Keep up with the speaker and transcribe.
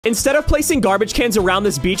Instead of placing garbage cans around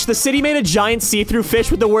this beach, the city made a giant see-through fish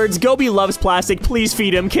with the words, "Gobi loves plastic, please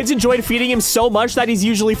feed him." Kids enjoyed feeding him so much that he's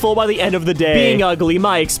usually full by the end of the day. Being ugly,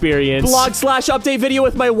 my experience. Vlog/update video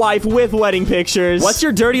with my wife with wedding pictures. What's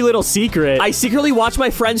your dirty little secret? I secretly watch my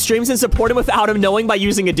friend's streams and support him without him knowing by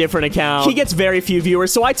using a different account. He gets very few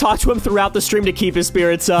viewers, so I talk to him throughout the stream to keep his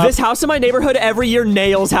spirits up. This house in my neighborhood every year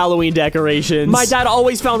nails Halloween decorations. My dad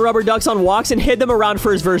always found rubber ducks on walks and hid them around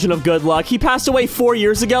for his version of good luck. He passed away 4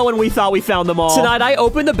 years ago and we thought we found them all. Tonight, I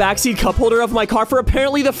opened the backseat cup holder of my car for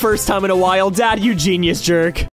apparently the first time in a while. Dad, you genius jerk.